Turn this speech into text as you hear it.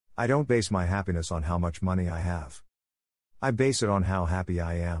I don't base my happiness on how much money I have. I base it on how happy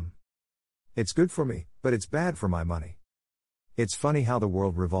I am. It's good for me, but it's bad for my money. It's funny how the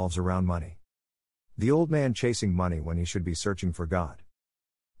world revolves around money. The old man chasing money when he should be searching for God.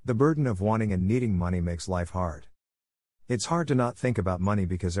 The burden of wanting and needing money makes life hard. It's hard to not think about money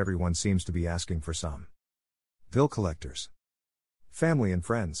because everyone seems to be asking for some. Bill collectors. Family and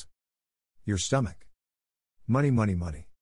friends. Your stomach. Money, money, money.